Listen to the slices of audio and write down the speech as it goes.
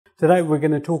Today we're going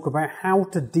to talk about how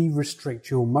to de-restrict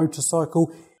your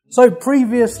motorcycle. So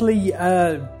previously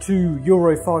to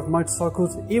Euro 5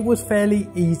 motorcycles, it was fairly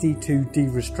easy to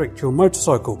de-restrict your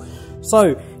motorcycle.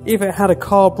 So if it had a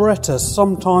carburetor,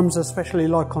 sometimes, especially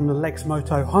like on the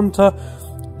Lexmoto Hunter,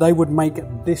 they would make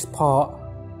this part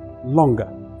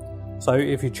longer. So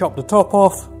if you chop the top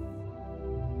off,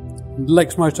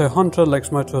 Lexmoto Hunter,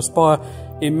 Lexmoto Aspire,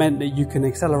 it meant that you can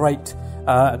accelerate,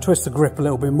 twist the grip a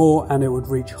little bit more, and it would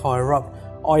reach higher up,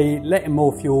 i.e. letting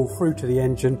more fuel through to the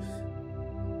engine,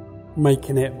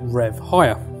 making it rev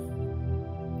higher.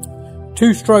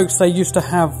 Two strokes, they used to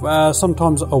have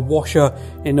sometimes a washer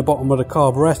in the bottom of the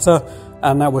carburetor,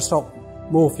 and that would stop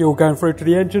more fuel going through to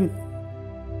the engine.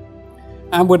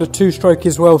 And with a two-stroke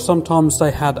as well, sometimes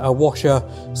they had a washer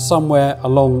somewhere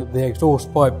along the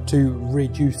exhaust pipe to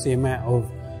reduce the amount of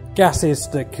gases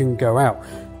that can go out.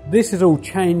 This is all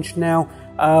changed now.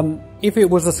 If it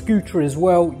was a scooter as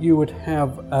well, you would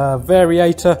have a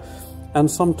variator,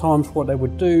 and sometimes what they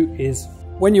would do is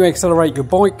when you accelerate your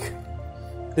bike,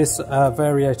 this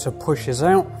variator pushes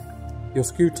out your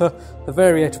scooter, the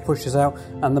variator pushes out,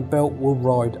 and the belt will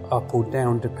ride up or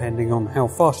down depending on how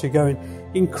fast you're going,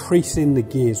 increasing the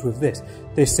gears with this.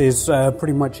 This is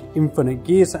pretty much infinite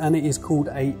gears, and it is called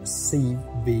a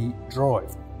CV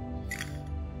drive.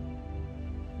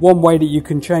 One way that you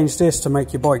can change this to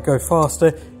make your bike go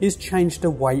faster is change the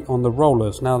weight on the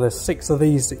rollers. Now there's 6 of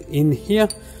these in here.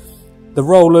 The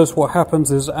rollers, what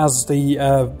happens is as the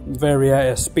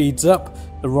variator speeds up,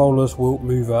 the rollers will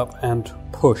move up and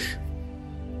push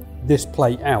this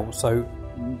plate out, so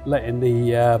letting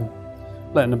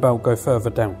the belt go further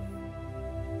down,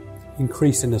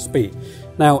 increasing the speed.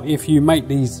 Now if you make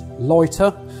these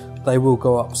lighter, they will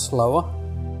go up slower,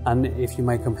 and if you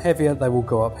make them heavier, they will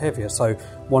go up heavier. So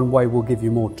one way will give you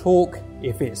more torque.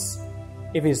 If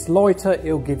it's lighter,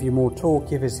 it'll give you more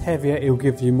torque. If it's heavier, it'll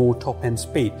give you more top end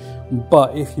speed.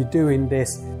 But if you're doing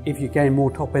this, if you gain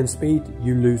more top end speed,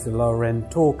 you lose the lower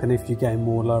end torque, and if you gain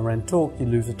more lower end torque, you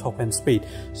lose the top end speed.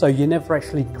 So you're never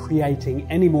actually creating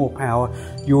any more power,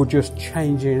 you're just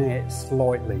changing it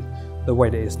slightly the way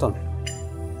that it's done.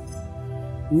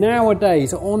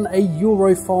 Nowadays on a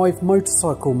Euro 5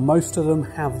 motorcycle, most of them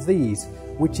have these,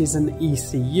 which is an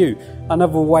ECU.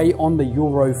 Another way on the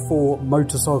Euro 4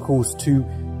 motorcycles to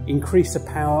increase the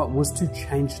power was to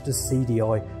change the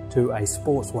CDI to a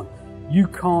sports one. You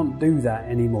can't do that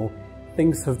anymore.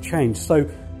 Things have changed. So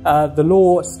the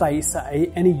law states that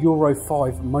any Euro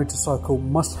 5 motorcycle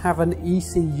must have an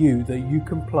ECU that you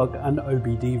can plug an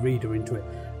OBD reader into it.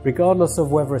 Regardless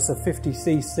of whether it's a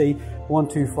 50cc,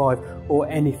 125 or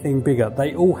anything bigger,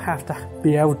 they all have to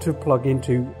be able to plug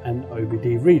into an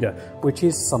OBD reader, which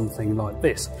is something like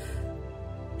this.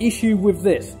 Issue with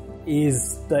this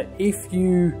is that if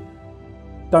you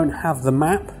don't have the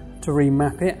map to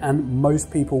remap it, and most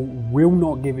people will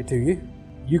not give it to you,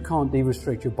 you can't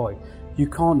de-restrict your bike. You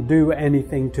can't do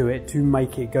anything to it to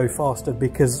make it go faster,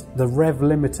 because the rev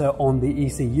limiter on the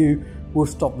ECU will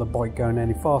stop the bike going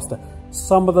any faster.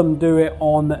 Some of them do it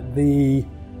on the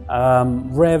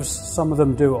revs, some of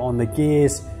them do it on the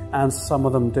gears, and some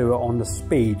of them do it on the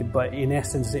speed, but in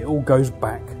essence it all goes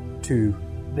back to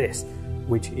this,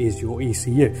 which is your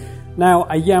ECU. Now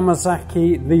a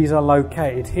Yamazaki, these are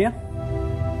located here,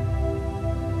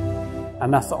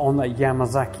 and that's on the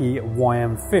Yamazaki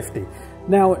YM50.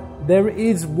 Now there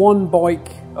is one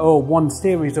bike, or one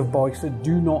series of bikes, that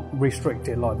do not restrict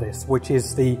it like this, which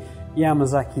is the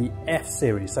Yamazaki F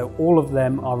series. So all of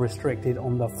them are restricted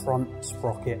on the front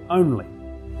sprocket only.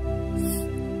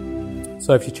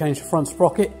 So if you change the front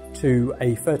sprocket to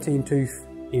a 13 tooth,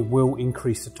 it will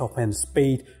increase the top end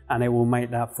speed, and it will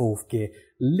make that fourth gear a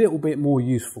little bit more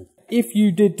useful. If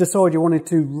you did decide you wanted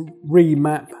to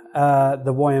remap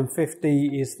the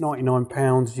YM50, it's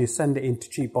 £99. You send it into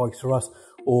cheapbikesrus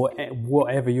or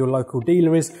whatever your local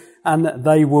dealer is, and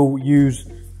they will use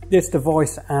this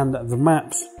device and the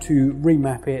maps to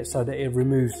remap it so that it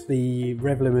removes the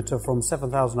rev limiter from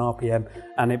 7,000 RPM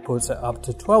and it puts it up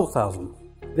to 12,000.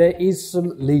 There is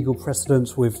some legal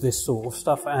precedence with this sort of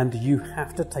stuff, and you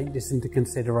have to take this into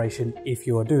consideration if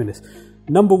you are doing this.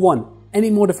 Number one, any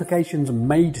modifications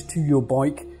made to your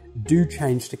bike do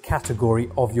change the category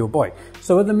of your bike.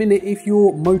 So at the minute, if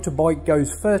your motorbike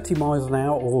goes 30 miles an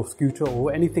hour, or scooter,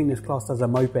 or anything that's classed as a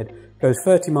moped goes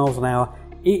 30 miles an hour,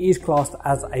 it is classed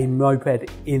as a moped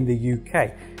in the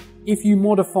UK. If you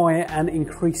modify it and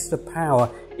increase the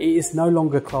power, it is no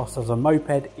longer classed as a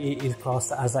moped, it is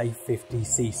classed as a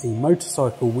 50cc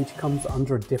motorcycle, which comes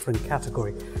under a different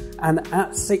category. And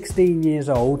at 16 years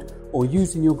old, or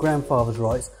using your grandfather's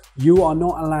rights, you are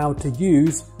not allowed to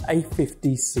use a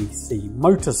 50cc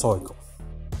motorcycle.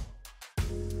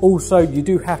 Also, you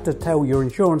do have to tell your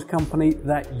insurance company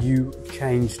that you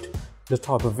changed the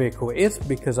type of vehicle it is,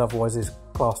 because otherwise it's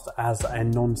classed as a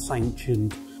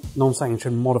non-sanctioned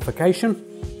modification.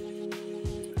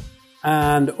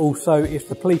 And also, if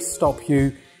the police stop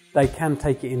you, they can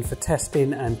take it in for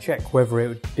testing and check whether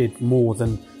it did more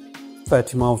than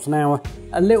 30 miles an hour.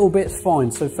 A little bit's fine,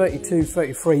 so 32,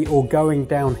 33 or going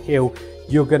downhill,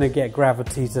 you're going to get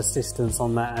gravity's assistance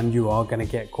on that and you are going to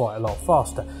get quite a lot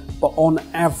faster. But on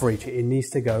average, it needs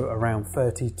to go around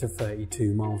 30 to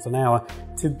 32 miles an hour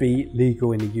to be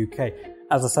legal in the UK.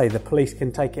 As I say, the police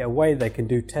can take it away, they can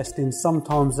do testing.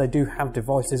 Sometimes they do have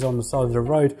devices on the side of the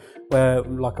road, where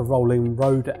like a rolling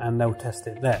road, and they'll test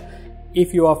it there.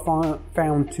 If you are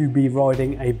found to be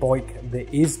riding a bike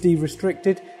that is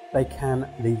de-restricted, they can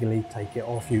legally take it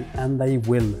off you, and they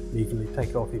will legally take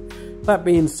it off you. That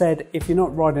being said, if you're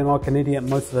not riding like an idiot,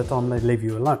 most of the time they leave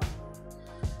you alone.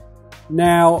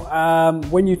 Now,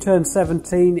 when you turn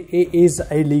 17, it is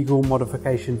a legal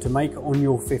modification to make on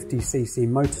your 50cc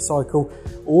motorcycle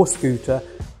or scooter,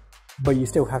 but you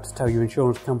still have to tell your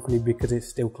insurance company because it's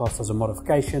still classed as a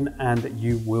modification, and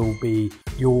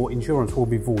your insurance will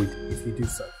be void if you do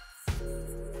so.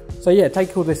 So yeah,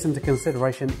 take all this into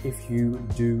consideration if you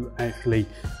do actually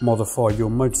modify your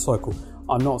motorcycle.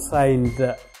 I'm not saying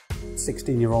that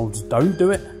 16-year-olds don't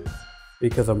do it,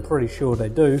 because I'm pretty sure they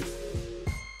do.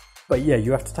 But yeah,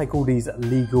 you have to take all these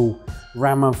legal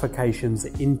ramifications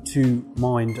into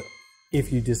mind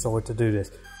if you decide to do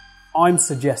this. I'm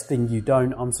suggesting you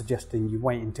don't. I'm suggesting you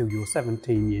wait until you're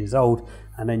 17 years old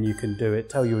and then you can do it.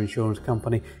 Tell your insurance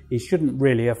company. It shouldn't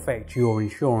really affect your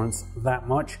insurance that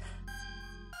much.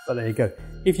 But there you go.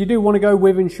 If you do want to go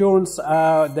with insurance,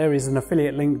 there is an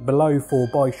affiliate link below for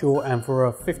Bikesure, and for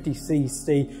a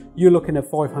 50cc, you're looking at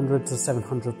 £500 to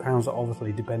 £700,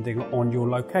 obviously depending on your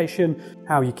location,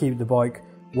 how you keep the bike,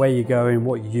 where you're going,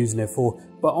 what you're using it for.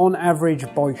 But on average,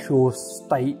 Bikesure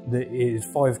state that it is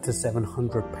 £500 to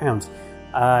 £700.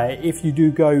 If you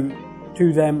do go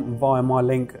to them via my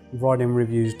link, Riding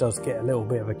Reviews does get a little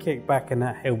bit of a kickback, and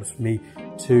that helps me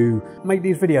to make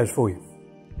these videos for you.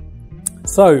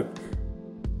 So,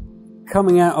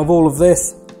 coming out of all of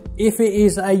this, if it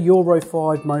is a Euro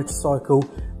 5 motorcycle,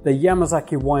 the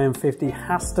Yamazaki YM50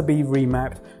 has to be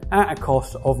remapped at a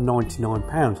cost of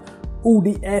 £99. All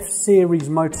the F-Series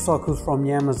motorcycles from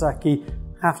Yamazaki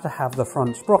have to have the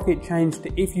front sprocket changed.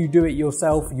 If you do it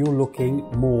yourself, you're looking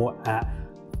more at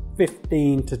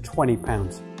 £15 to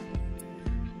 £20.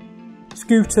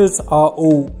 Scooters are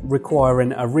all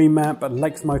requiring a remap, but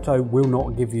Lexmoto will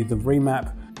not give you the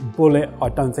remap. Bullet, I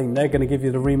don't think they're going to give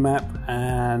you the remap,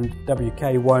 and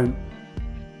WK won't,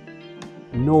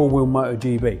 nor will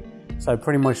MotoGP. So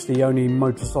pretty much the only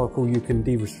motorcycle you can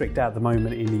de-restrict at the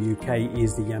moment in the UK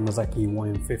is the Yamazaki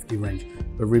YM50 range.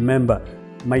 But remember,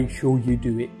 make sure you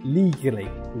do it legally.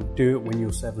 Do it when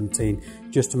you're 17,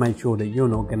 just to make sure that you're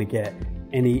not going to get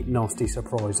any nasty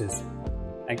surprises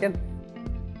again.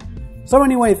 So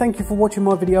anyway, thank you for watching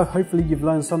my video. Hopefully you've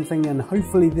learned something, and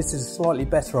hopefully this is slightly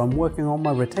better. I'm working on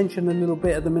my retention a little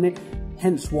bit at the minute,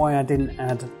 hence why I didn't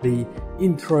add the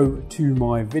intro to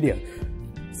my video.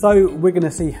 So we're going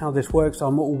to see how this works.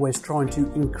 I'm always trying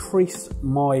to increase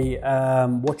my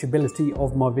watchability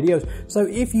of my videos. So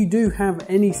if you do have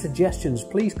any suggestions,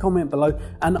 please comment below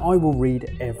and I will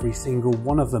read every single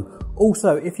one of them.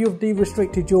 Also, if you've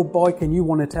de-restricted your bike and you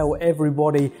want to tell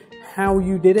everybody how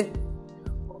you did it,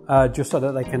 just so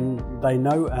that they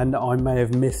know, and I may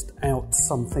have missed out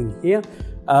something here,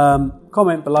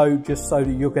 comment below just so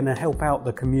that you're going to help out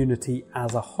the community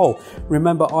as a whole.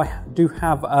 Remember, I do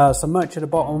have some merch at the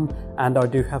bottom, and I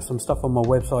do have some stuff on my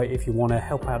website. If you want to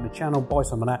help out the channel, buy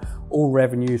some of that. All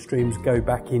revenue streams go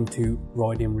back into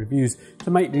Riding Reviews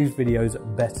to make these videos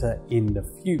better in the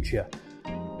future.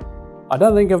 I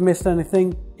don't think I've missed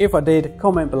anything. If I did,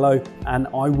 comment below and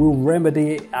I will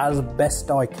remedy it as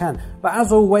best I can. But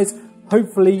as always,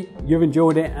 hopefully you've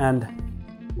enjoyed it, and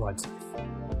ride safe.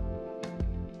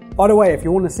 By the way, if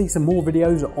you want to see some more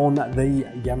videos on the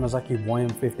Yamazaki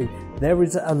YM50, there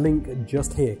is a link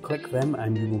just here. Click them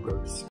and you will go